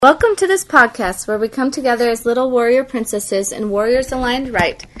Welcome to this podcast where we come together as little warrior princesses and warriors aligned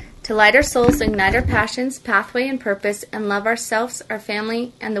right to light our souls, ignite our passions, pathway, and purpose, and love ourselves, our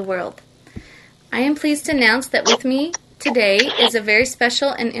family, and the world. I am pleased to announce that with me today is a very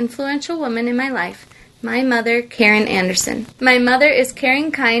special and influential woman in my life, my mother, Karen Anderson. My mother is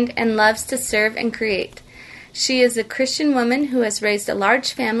caring, kind, and loves to serve and create. She is a Christian woman who has raised a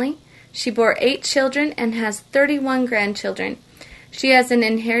large family. She bore 8 children and has 31 grandchildren. She has an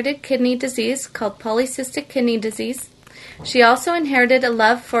inherited kidney disease called polycystic kidney disease. She also inherited a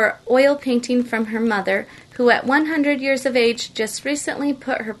love for oil painting from her mother, who at 100 years of age just recently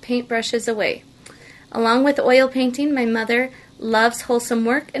put her paintbrushes away. Along with oil painting, my mother loves wholesome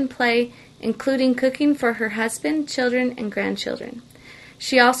work and play, including cooking for her husband, children, and grandchildren.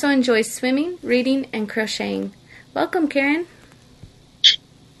 She also enjoys swimming, reading, and crocheting. Welcome, Karen.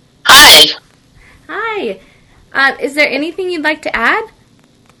 Hi. Hi. Is there anything you'd like to add?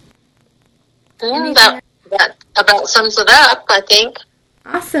 That about sums it up, I think.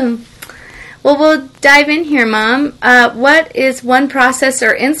 Awesome. Well, we'll dive in here, Mom. What is one process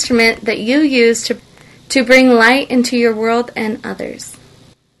or instrument that you use to bring light into your world and others?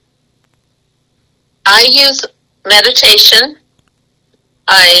 I use meditation.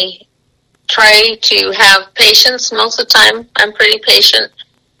 I try to have patience most of the time. I'm pretty patient.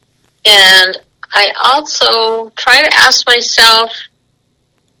 And I also try to ask myself,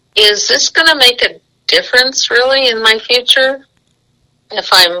 is this going to make a difference really in my future? If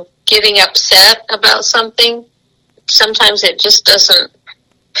I'm getting upset about something, sometimes it just doesn't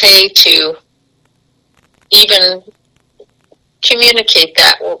pay to even communicate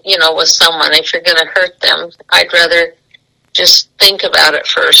that, with someone. If you're going to hurt them, I'd rather just think about it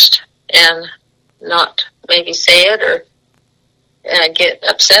first and not maybe say it or get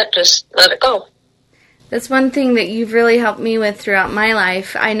upset, just let it go. That's one thing that you've really helped me with throughout my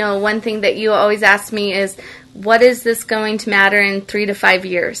life. I know one thing that you always ask me is, what is this going to matter in 3 to 5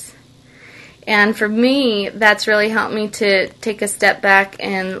 years? And for me, that's really helped me to take a step back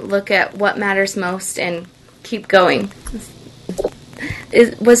and look at what matters most and keep going.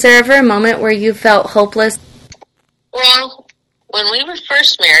 Was there ever a moment where you felt hopeless? Well, when we were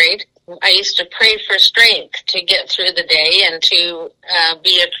first married, I used to pray for strength to get through the day and to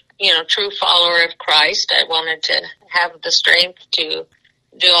be a true follower of Christ. I wanted to have the strength to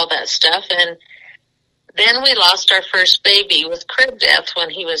do all that stuff. And then we lost our first baby with crib death when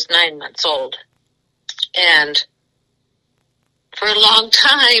he was 9 months old. And for a long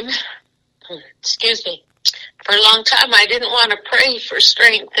time, I didn't want to pray for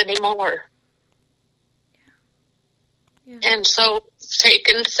strength anymore. Yeah. And so it's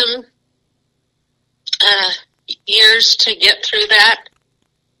taken some years to get through that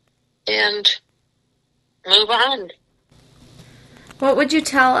and move on. What would you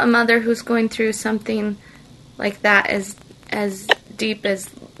tell a mother who's going through something like that as deep as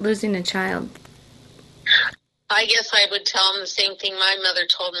losing a child? I guess I would tell them the same thing my mother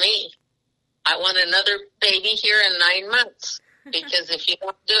told me. I want another baby here in 9 months, because if you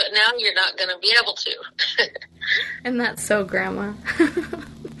don't do it now, you're not going to be able to. And that's so Grandma.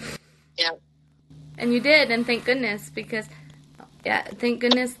 Yeah. And you did, and thank goodness, because thank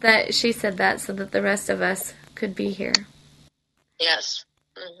goodness that she said that so that the rest of us could be here. Yes.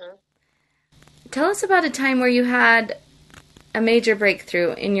 Mm-hmm. Tell us about a time where you had a major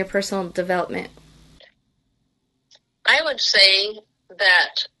breakthrough in your personal development. I would say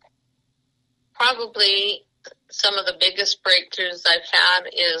that probably some of the biggest breakthroughs I've had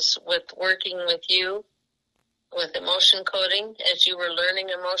is with working with you with emotion coding, as you were learning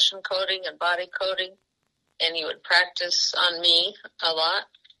emotion coding and body coding, and you would practice on me a lot.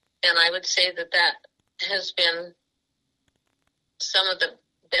 And I would say that has been some of the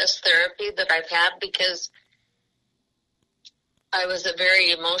best therapy that I've had, because I was a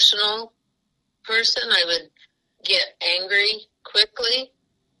very emotional person. I would get angry quickly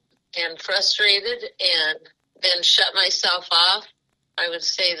and frustrated and then shut myself off. I would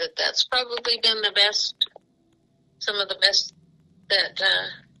say that that's probably been some of the best that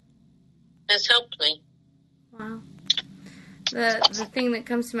has helped me. Wow. The thing that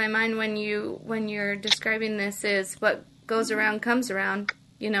comes to my mind when you're describing this is what goes around comes around,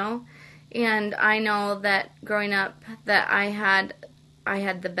 And I know that growing up that I had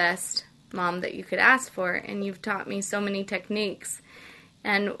the best mom that you could ask for, and you've taught me so many techniques.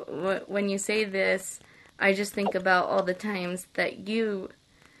 And when you say this, I just think about all the times that you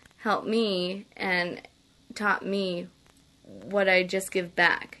helped me and taught me what I just give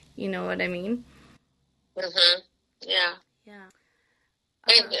back. You know what I mean? Mhm. Yeah. Yeah.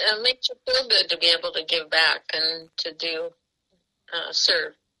 It makes you feel good to be able to give back and to do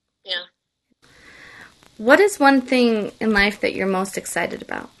serve. Yeah. What is one thing in life that you're most excited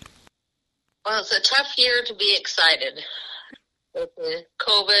about? Well, it's a tough year to be excited with the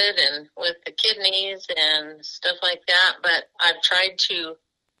COVID and with the kidneys and stuff like that, but I've tried to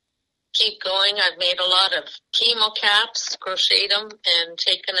keep going. I've made a lot of chemo caps, crocheted them, and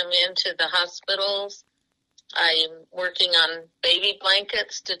taken them into the hospitals. I'm working on baby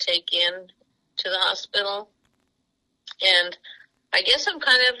blankets to take in to the hospital. And I guess I'm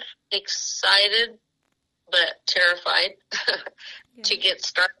kind of excited but terrified to get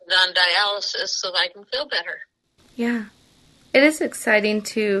started on dialysis so I can feel better. Yeah. It is exciting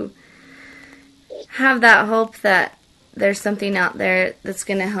to have that hope that there's something out there that's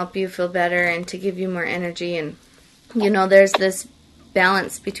going to help you feel better and to give you more energy. And, there's this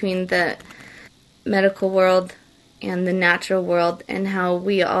balance between the medical world and the natural world and how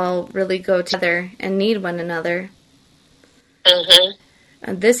we all really go together and need one another.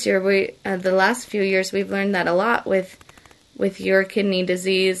 Mm-hmm. This year, the last few years, we've learned that a lot with your kidney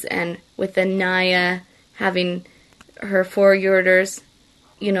disease and with Anaya having her 4 ureters.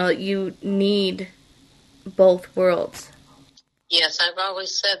 You need both worlds. Yes, I've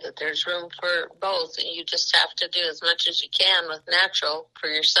always said that there's room for both, and you just have to do as much as you can with natural for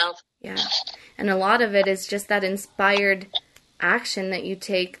yourself. Yeah, and a lot of it is just that inspired action that you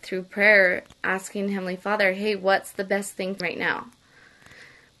take through prayer, asking Heavenly Father, hey, what's the best thing right now?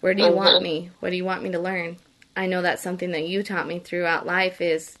 Where do you want me? What do you want me to learn? I know that's something that you taught me throughout life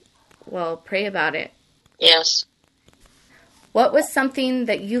is, pray about it. Yes. What was something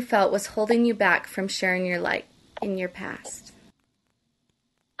that you felt was holding you back from sharing your light in your past?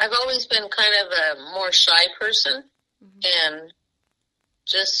 I've always been kind of a more shy person, and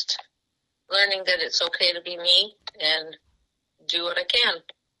just learning that it's okay to be me and do what I can.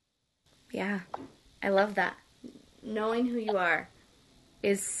 Yeah, I love that. Knowing who you are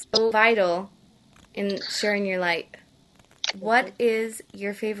is so vital in sharing your light. What is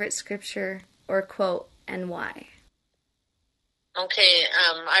your favorite scripture or quote and why? Okay,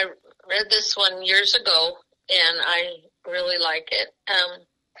 I read this one years ago, and I really like it.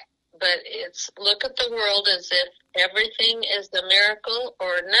 But it's, look at the world as if everything is a miracle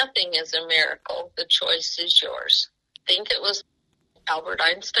or nothing is a miracle. The choice is yours. I think it was Albert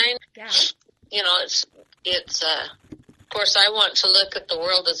Einstein. Yeah. It's of course, I want to look at the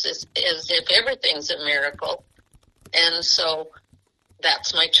world as if everything's a miracle. And so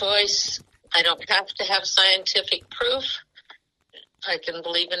that's my choice. I don't have to have scientific proof. I can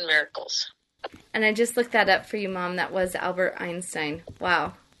believe in miracles. And I just looked that up for you, Mom. That was Albert Einstein.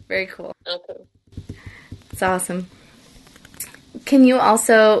 Wow. Very cool. Okay. It's awesome.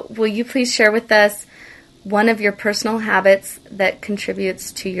 Will you please share with us one of your personal habits that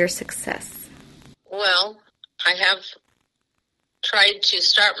contributes to your success? Well, I have tried to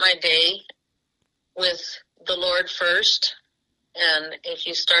start my day with the Lord first. And if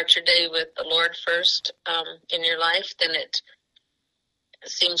you start your day with the Lord first in your life, then it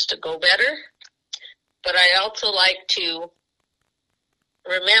seems to go better. But I also like to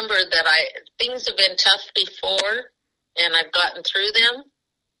remember that things have been tough before, and I've gotten through them.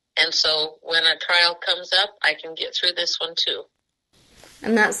 And so when a trial comes up, I can get through this one too.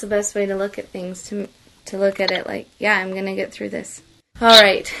 And that's the best way to look at things, to look at it like, yeah, I'm going to get through this. All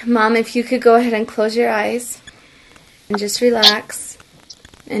right, Mom, if you could go ahead and close your eyes and just relax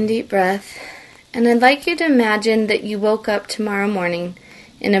and deep breath. And I'd like you to imagine that you woke up tomorrow morning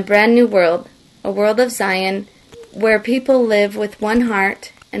in a brand new world, a world of Zion, where people live with one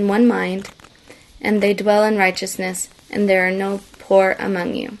heart and one mind, and they dwell in righteousness, and there are no poor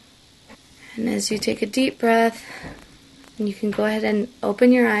among you. And as you take a deep breath, you can go ahead and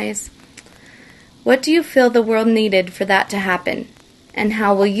open your eyes. What do you feel the world needed for that to happen? And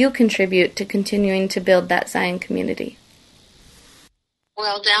how will you contribute to continuing to build that Zion community?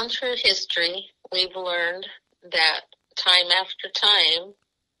 Well, down through history, we've learned that time after time,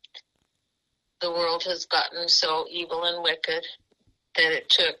 the world has gotten so evil and wicked that it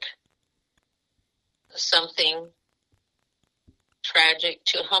took something tragic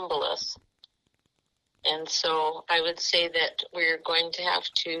to humble us. And so I would say that we're going to have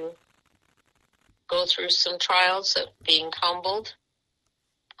to go through some trials of being humbled,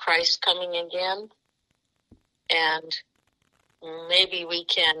 Christ coming again, and maybe we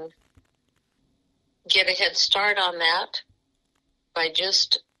can get a head start on that by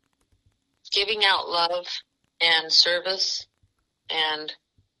just giving out love and service and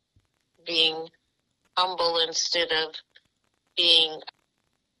being humble instead of being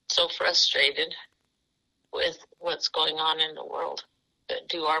so frustrated with what's going on in the world. But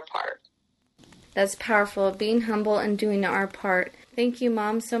do our part. That's powerful, being humble and doing our part Thank you,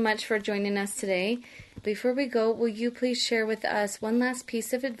 Mom, so much for joining us today. Before we go, will you please share with us one last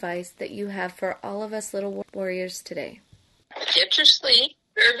piece of advice that you have for all of us little warriors today? Get your sleep,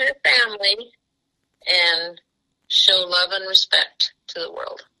 serve your family, and show love and respect to the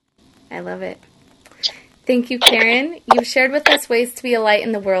world. I love it. Thank you, Karen. You've shared with us ways to be a light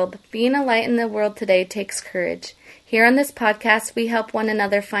in the world. Being a light in the world today takes courage. Here on this podcast, we help one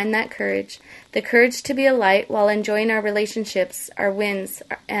another find that courage, the courage to be a light while enjoying our relationships, our wins,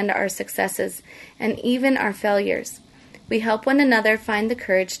 and our successes, and even our failures. We help one another find the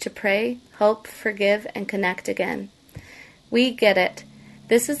courage to pray, hope, forgive, and connect again. We get it.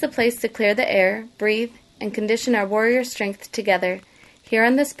 This is the place to clear the air, breathe, and condition our warrior strength together. Here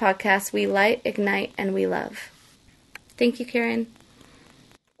on this podcast, we light, ignite, and we love. Thank you, Karen.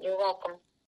 You're welcome.